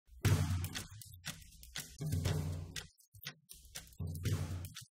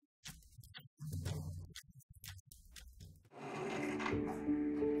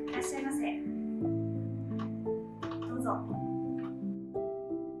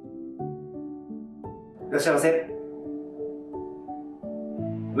いらっしゃいませ。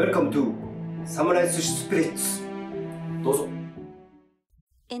Welcome to サムライ寿司スピリッツ。どうぞ。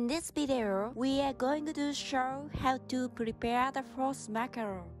In this video, we are going to show how to prepare the first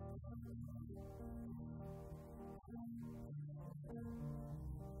mackerel.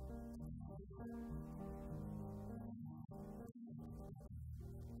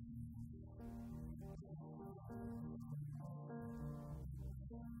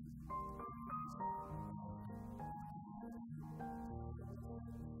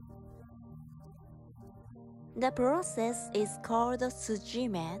 The process is called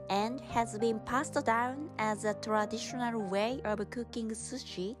sujime and has been passed down as a traditional way of cooking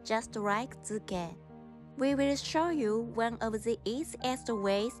sushi, just like zuke. We will show you one of the easiest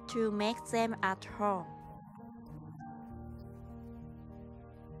ways to make them at home.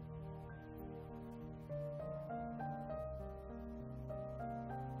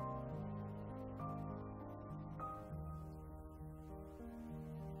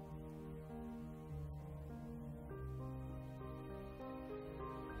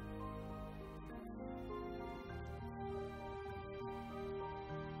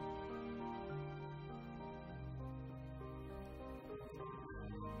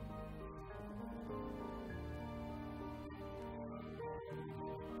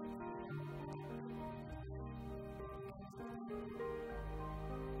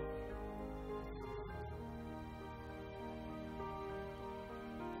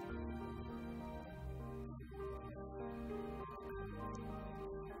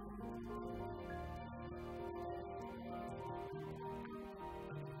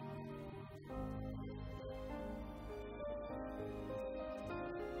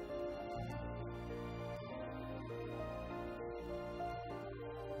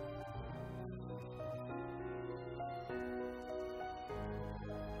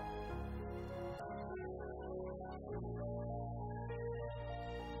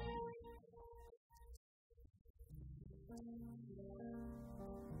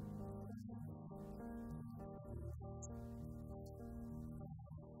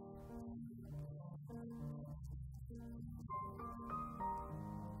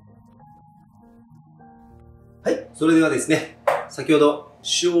はい。それではですね、先ほど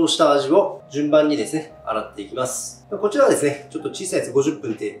使用した味を順番にですね、洗っていきます。こちらはですね、ちょっと小さいやつ50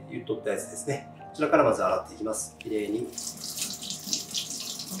分って言っとったやつですね。こちらからまず洗っていきます。きれいに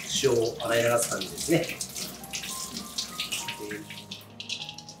塩を洗い流す感じですね。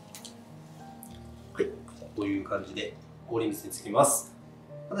はい。こういう感じで氷水につけます。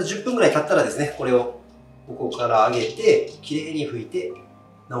また10分ぐらい経ったらですね、これをここから上げて、きれいに拭いて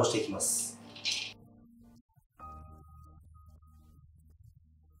直していきます。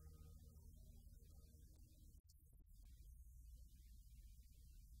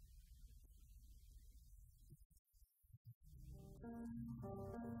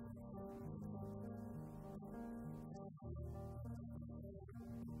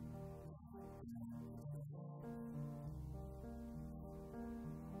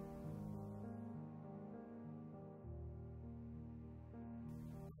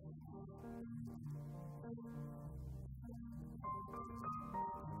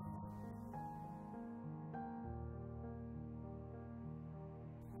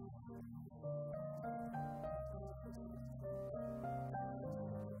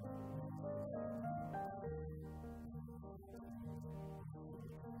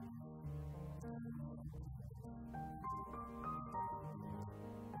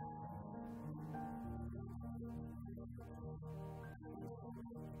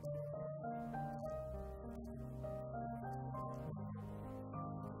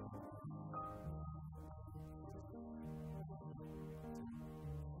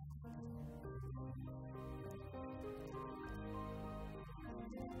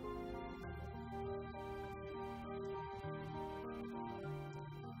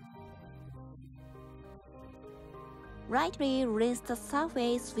Lightly rinse the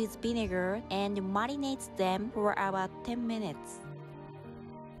surface with vinegar and marinate them for about 10 minutes.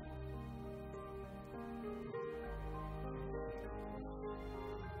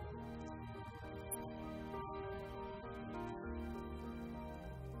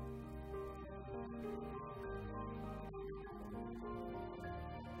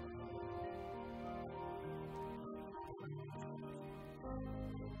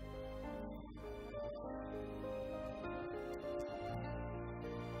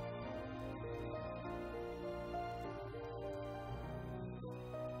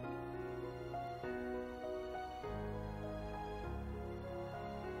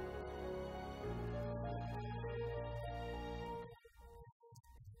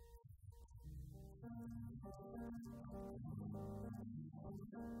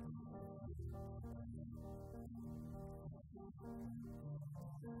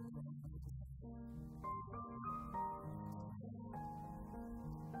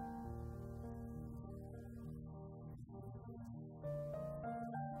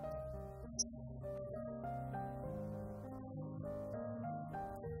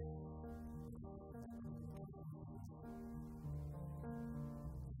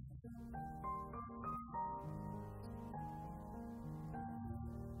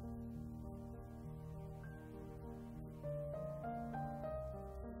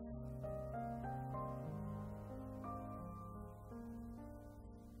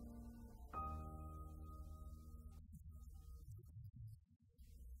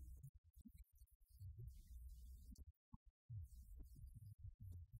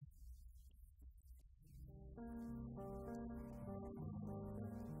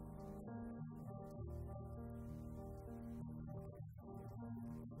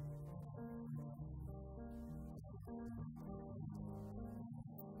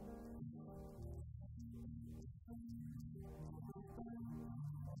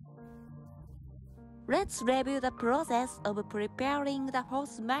 Let's review the process of preparing the whole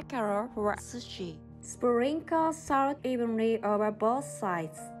mackerel for sushi. Sprinkle salt evenly over both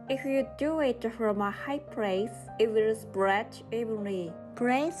sides. If you do it from a high place, it will spread evenly.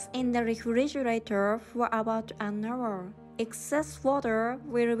 Place in the refrigerator for about an hour. Excess water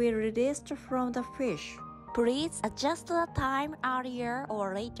will be released from the fish. Please adjust the time earlier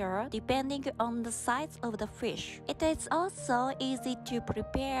or later depending on the size of the fish. It is also easy to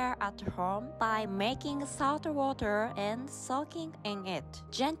prepare at home by making salt water and soaking in it.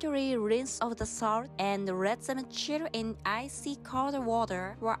 Gently rinse off the salt and let them chill in icy cold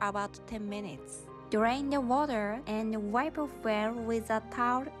water for about 10 minutes. Drain the water and wipe off well with a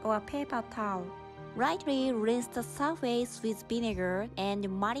towel or paper towel. Lightly rinse the surface with vinegar and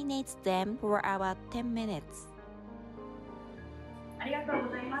marinate them for about 10 minutes. ありがとうご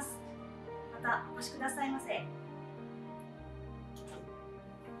ざいます。またお越しくださいませ。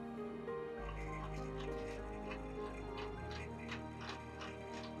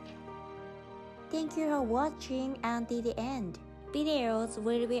Thank you for watching until the end. Videos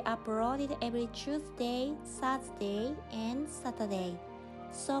will be uploaded every Tuesday, Thursday, and Saturday.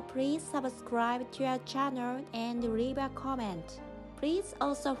 So please subscribe to our channel and leave a comment. Please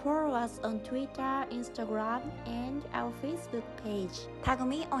also follow us on Twitter, Instagram, and our Facebook page. Tag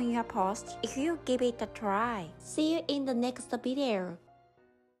me on your post if you give it a try. See you in the next video.